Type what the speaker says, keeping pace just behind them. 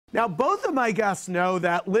Now, both of my guests know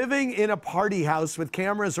that living in a party house with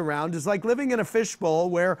cameras around is like living in a fishbowl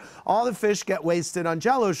where all the fish get wasted on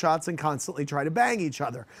Jell-O shots and constantly try to bang each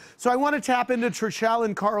other. So I want to tap into Trishelle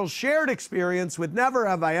and Carl's shared experience with Never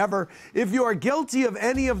Have I Ever. If you are guilty of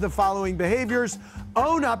any of the following behaviors,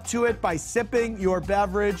 own up to it by sipping your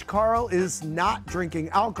beverage. Carl is not drinking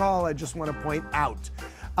alcohol, I just want to point out.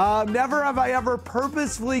 Never have I ever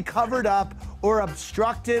purposefully covered up or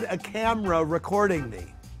obstructed a camera recording me.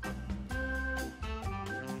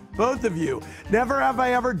 Both of you. Never have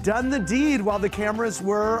I ever done the deed while the cameras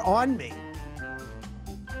were on me.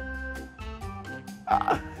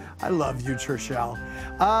 I love you, Trishelle.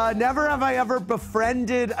 Never have I ever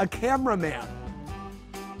befriended a cameraman.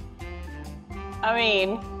 I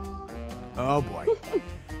mean. Oh, boy.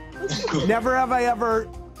 Never have I ever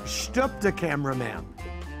stooped a cameraman.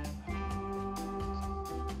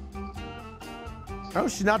 Oh,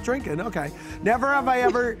 she's not drinking. Okay. Never have I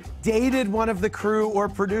ever dated one of the crew or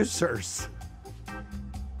producers.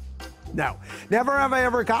 No. Never have I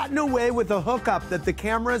ever gotten away with a hookup that the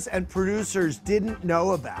cameras and producers didn't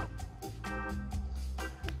know about.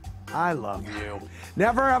 I love you.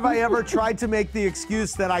 Never have I ever tried to make the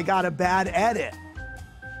excuse that I got a bad edit.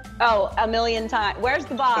 Oh, a million times. Where's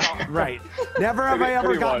the bottle? Right. Never have I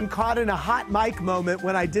ever gotten caught in a hot mic moment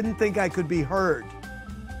when I didn't think I could be heard.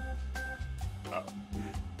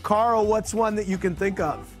 Carl, what's one that you can think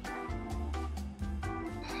of?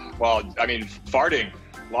 Well, I mean, farting.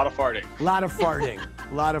 A lot of farting. A lot of farting.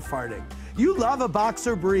 A lot of farting. You love a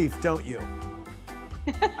boxer brief, don't you?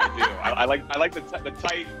 I do. I like the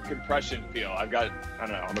tight compression feel. I don't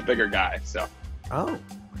know, I'm a bigger guy, so.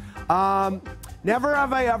 Oh. Never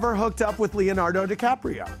have I ever hooked up with Leonardo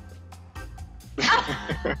DiCaprio.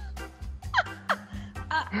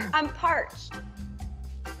 I'm parched.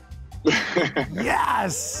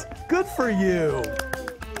 Yes! Good for you.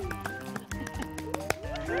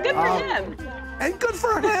 Good for him. And good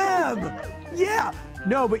for him. Yeah.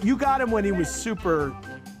 No, but you got him when he was super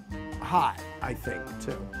hot, I think,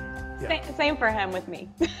 too. Yeah. Same for him with me.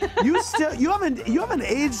 You haven't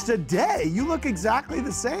aged a day. You look exactly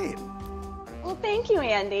the same. Well, thank you,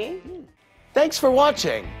 Andy. Thanks for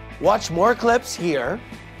watching. Watch more clips here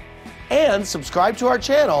and subscribe to our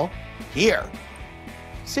channel here.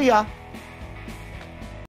 See ya.